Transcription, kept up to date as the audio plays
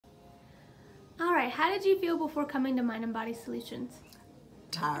right, how did you feel before coming to Mind and Body Solutions?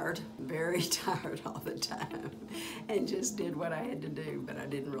 Tired, very tired all the time, and just did what I had to do, but I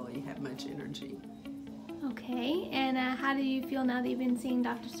didn't really have much energy. Okay, and how do you feel now that you've been seeing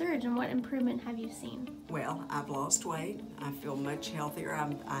Dr. Surge, and what improvement have you seen? Well, I've lost weight. I feel much healthier.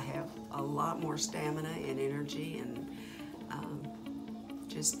 I have a lot more stamina and energy, and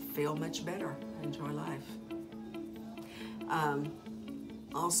just feel much better. Enjoy life.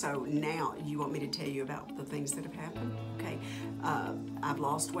 Also, now you want me to tell you about the things that have happened? Okay. I've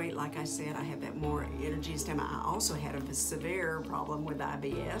lost weight, like I said. I have that more energy and stamina. I also had a severe problem with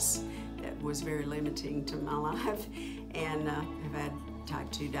IBS that was very limiting to my life, and have had type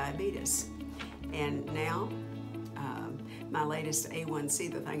 2 diabetes. And now, my latest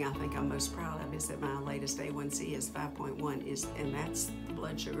A1C, the thing I think I'm most proud of is that my latest A1C is 5.1, and that's the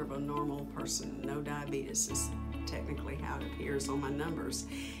blood sugar of a normal person. No diabetes is technically how it appears on my numbers.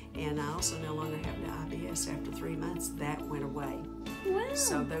 And I also no longer have the IBS after 3 months. That went away. Wow.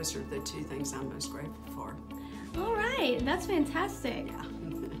 So those are the two things I'm most grateful for. All right, that's fantastic.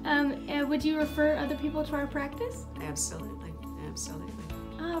 Yeah. Would you refer other people to our practice? Absolutely, absolutely.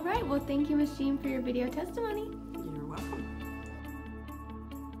 All right, well, thank you, Ms. Jean, for your video testimony. You're welcome.